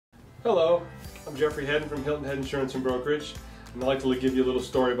Hello, I'm Jeff Hedden from Hilton Head Insurance and Brokerage, and I'd like to give you a little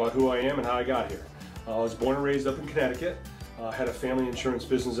story about who I am and how I got here. I was born and raised up in Connecticut. Had a family insurance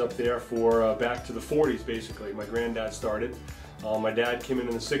business up there for back to the 40s basically. My granddad started. My dad came in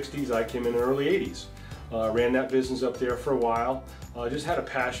the 60s, I came in the early 80s. Ran that business up there for a while. Just had a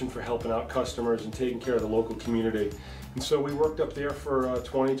passion for helping out customers and taking care of the local community. And so we worked up there for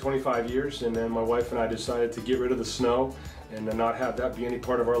 20, 25 years, and then my wife and I decided to get rid of the snow and not have that be any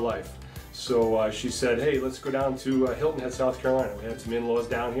part of our life. So she said, hey, let's go down to Hilton Head, South Carolina. We had some in-laws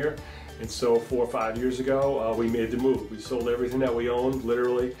down here. And so 4 or 5 years ago, we made the move. We sold everything that we owned,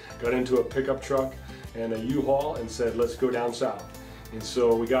 literally, got into a pickup truck and a U-Haul and said, let's go down south. And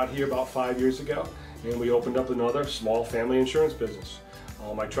so we got here about 5 years ago, and we opened up another small family insurance business.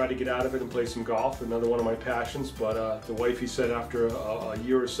 I tried to get out of it and play some golf, another one of my passions, but the wifey said after a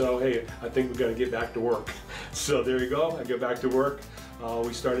year or so, hey, I think we've got to get back to work. So there you go, I get back to work.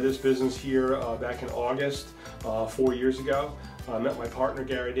 We started this business here back in August, 4 years ago. I met my partner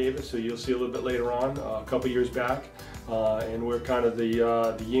Gary Davis, who you'll see a little bit later on, a couple years back, and we're kind of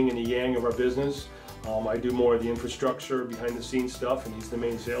the yin and the yang of our business. I do more of the infrastructure, behind the scenes stuff, and he's the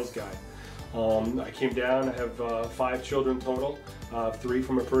main sales guy. I came down, I have 5 children total, 3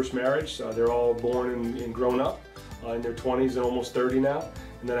 from a first marriage. They're all born and grown up in their 20s and almost 30 now.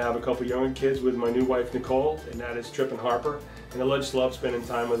 And then I have a couple younger kids with my new wife Nicole, and that is Trip and Harper. And I just love spending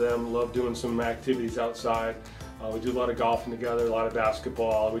time with them, love doing some activities outside. We do a lot of golfing together, a lot of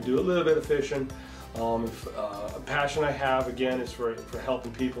basketball. We do a little bit of fishing. A passion I have, again, is for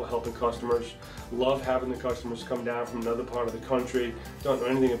helping people, helping customers. Love having the customers come down from another part of the country. Don't know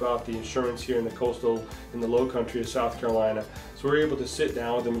anything about the insurance here in the Lowcountry of South Carolina. So we're able to sit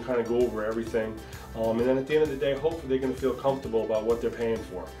down with them and kind of go over everything. And then at the end of the day, hopefully they're going to feel comfortable about what they're paying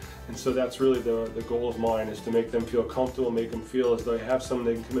for. And so that's really the goal of mine, is to make them feel comfortable, make them feel as though they have someone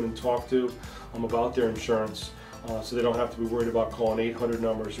they can come in and talk to about their insurance. So they don't have to be worried about calling 800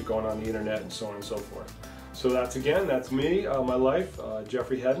 numbers or going on the internet and so on and so forth. So that's me, my life,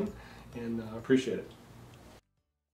 Jeffrey Hedden, and I appreciate it.